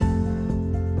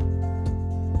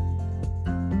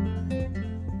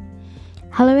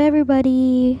Hello,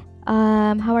 everybody.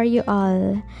 How are you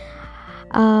all?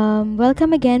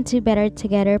 Welcome again to Better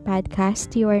Together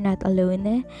podcast. You are not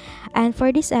alone. And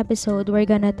for this episode, we're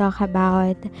gonna talk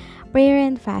about prayer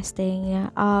and fasting.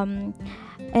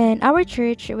 In our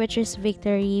church, which is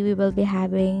Victory, we will be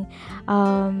having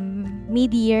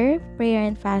mid-year prayer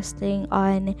and fasting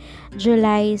on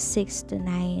July 6 to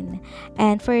 9.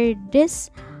 And for this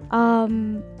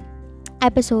um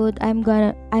episode, I'm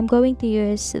going to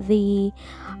use the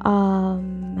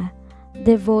um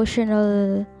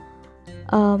devotional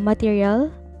material,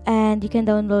 and you can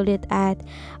download it at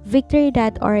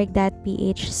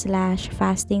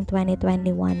victory.org.ph/fasting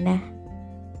 2021.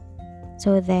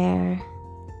 So there,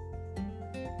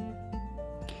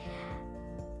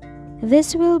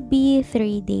 this will be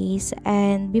 3 days,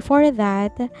 and before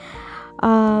that,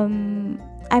 I'm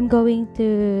going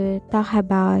to talk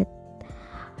about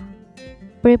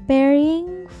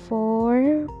preparing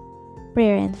for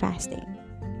prayer and fasting.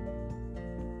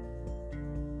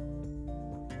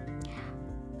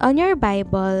 On your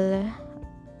Bible,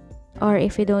 or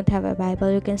if you don't have a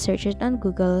Bible, you can search it on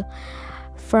Google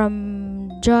from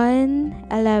John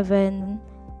 11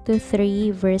 to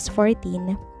 3, verse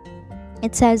 14.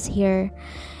 It says here,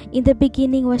 "In the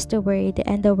beginning was the Word,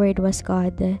 and the Word was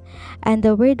God, and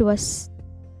the Word was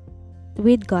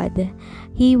with God.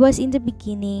 He was in the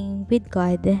beginning with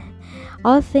God.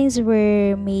 All things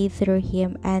were made through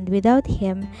Him, and without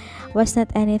Him was not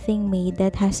anything made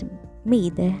that has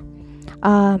made.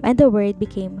 And the Word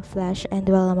became flesh and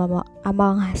dwelt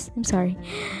among us." I'm sorry.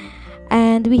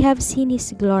 "And we have seen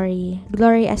His glory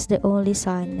as the only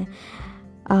Son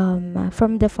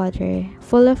from the Father,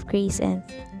 full of grace and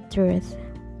truth."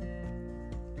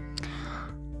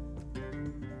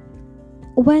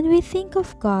 When we think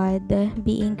of God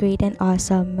being great and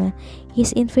awesome,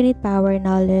 His infinite power,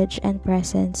 knowledge, and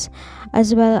presence,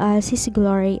 as well as His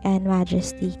glory and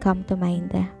majesty come to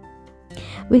mind.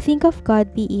 We think of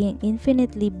God being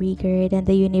infinitely bigger than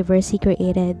the universe He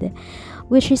created,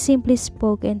 which He simply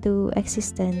spoke into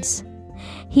existence.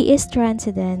 He is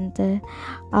transcendent,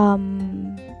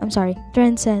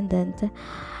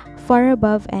 far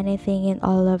above anything in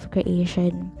all of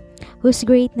creation, whose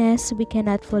greatness we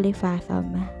cannot fully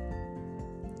fathom.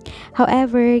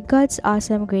 However, God's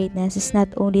awesome greatness is not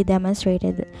only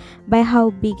demonstrated by how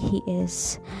big He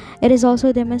is, it is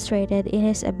also demonstrated in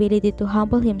His ability to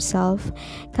humble Himself,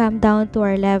 come down to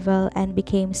our level, and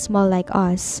become small like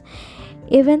us,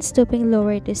 even stooping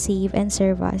lower to save and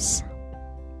serve us.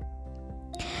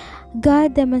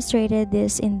 God demonstrated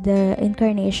this in the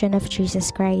incarnation of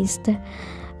Jesus Christ.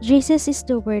 Jesus is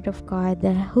the Word of God,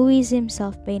 who is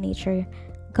Himself by nature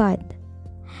God,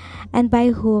 and by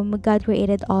whom God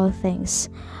created all things,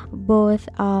 both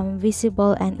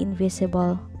visible and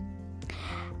invisible.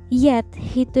 Yet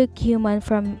He took human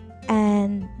form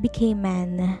and became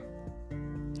man.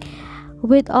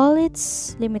 With all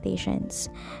its limitations,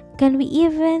 can we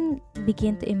even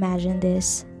begin to imagine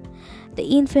this? The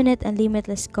infinite and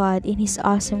limitless God, in His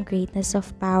awesome greatness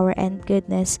of power and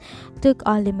goodness, took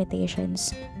on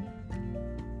limitations.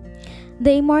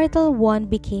 The immortal one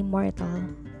became mortal.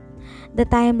 The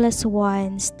timeless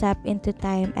one stepped into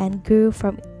time and grew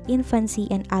from infancy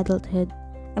and adulthood.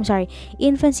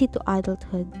 Infancy to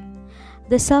adulthood.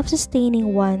 The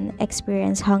self-sustaining one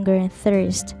experienced hunger and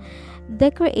thirst.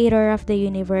 The creator of the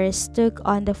universe took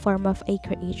on the form of a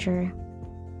creature.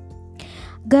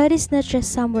 God is not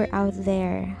just somewhere out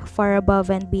there, far above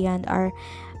and beyond our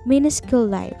minuscule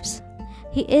lives.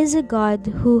 He is a God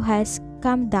who has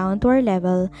come down to our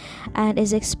level and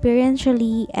is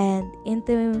experientially and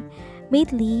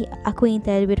intimately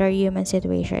acquainted with our human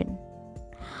situation.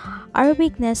 Our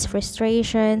weakness,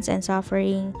 frustrations, and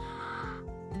suffering,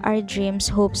 our dreams,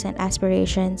 hopes, and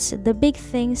aspirations, the big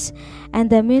things and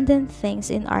the mundane things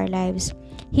in our lives.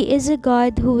 He is a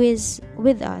God who is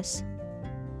with us.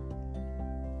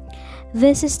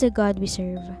 This is the God we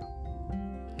serve.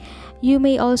 You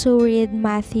may also read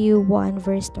Matthew 1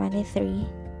 verse 23.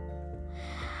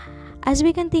 As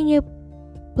we continue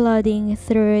plodding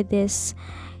through this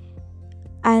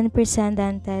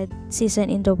unprecedented season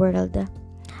in the world,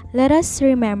 let us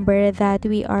remember that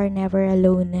we are never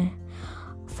alone.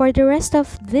 For the rest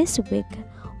of this week,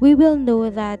 we will know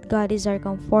that God is our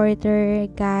comforter,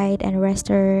 guide, and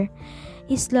restorer.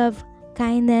 His love,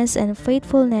 kindness, and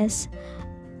faithfulness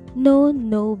know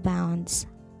no bounds.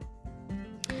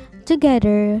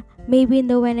 Together, may we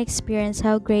know and experience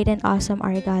how great and awesome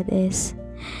our God is.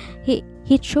 He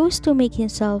chose to make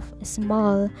Himself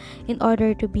small in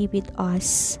order to be with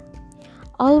us.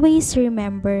 Always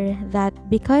remember that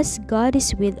because God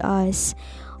is with us,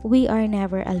 we are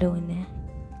never alone.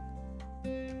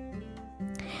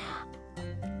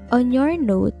 On your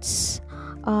notes,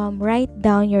 write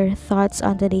down your thoughts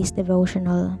on today's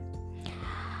devotional.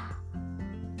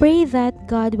 Pray that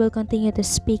God will continue to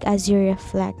speak as you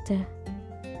reflect.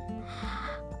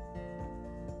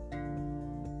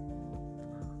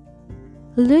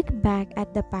 Look back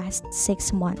at the past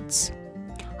 6 months.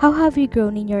 How have you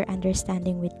grown in your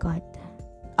understanding with God,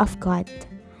 of God?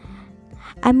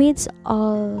 Amidst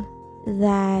all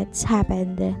that's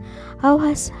happened, how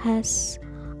has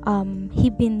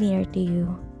He been near to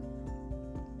you?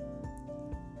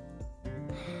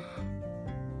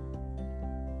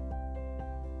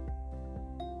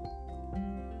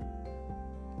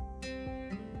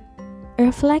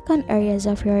 Reflect on areas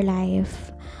of your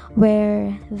life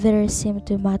where there seemed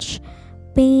too much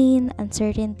pain,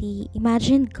 uncertainty.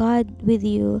 Imagine God with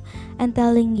you and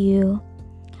telling you,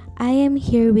 I am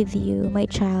here with you, my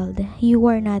child. You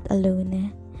are not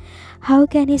alone. How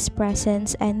can His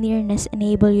presence and nearness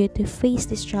enable you to face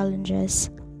these challenges?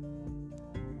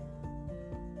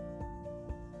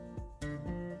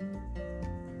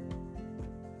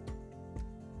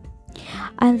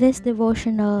 On this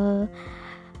devotional,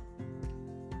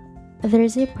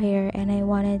 there's a prayer, and I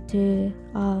wanted to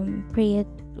pray it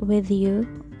with you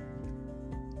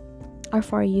or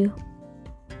for you.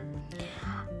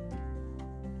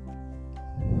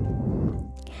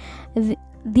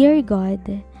 Dear God,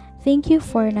 thank you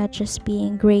for not just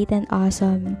being great and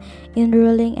awesome in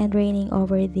ruling and reigning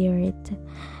over the earth.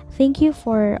 Thank you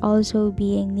for also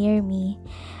being near me,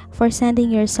 for sending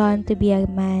your Son to be a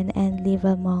man and live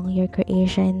among your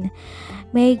creation.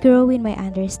 May I grow in my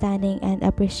understanding and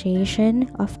appreciation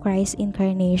of Christ's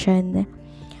incarnation.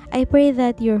 I pray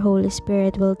that your Holy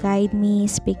Spirit will guide me,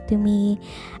 speak to me,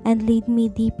 and lead me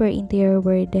deeper into your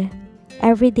word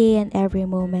every day and every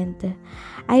moment.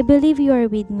 I believe you are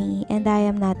with me and I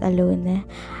am not alone.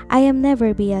 I am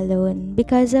never be alone.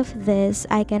 Because of this,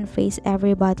 I can face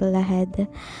every battle ahead.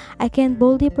 I can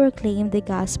boldly proclaim the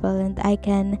gospel and I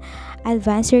can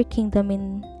advance your kingdom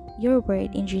in your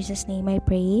word. In Jesus' name I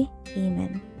pray.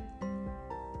 Amen.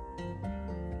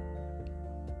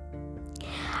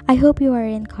 I hope you are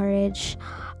encouraged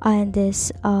on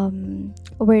this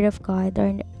word of God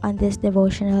or on this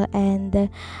devotional, and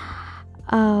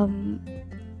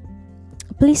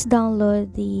please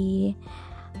download the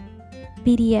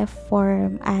PDF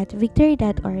form at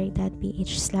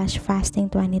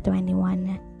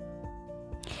victory.org.ph/fasting2021.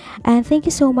 And thank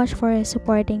you so much for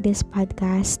supporting this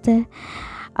podcast.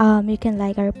 You can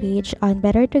like our page on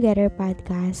Better Together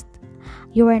Podcast.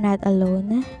 You are not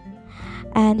alone.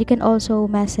 And you can also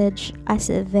message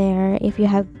us there if you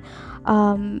have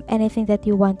anything that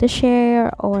you want to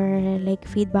share, or like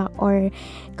feedback or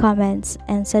comments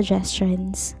and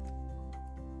suggestions.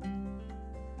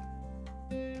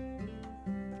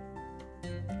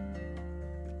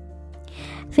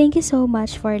 Thank you so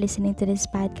much for listening to this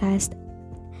podcast.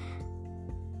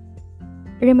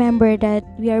 Remember that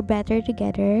we are better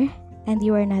together and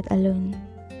you are not alone.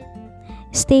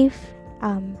 Stay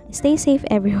safe,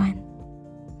 everyone.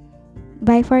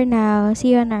 Bye for now.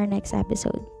 See you on our next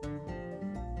episode.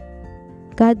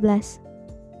 God bless.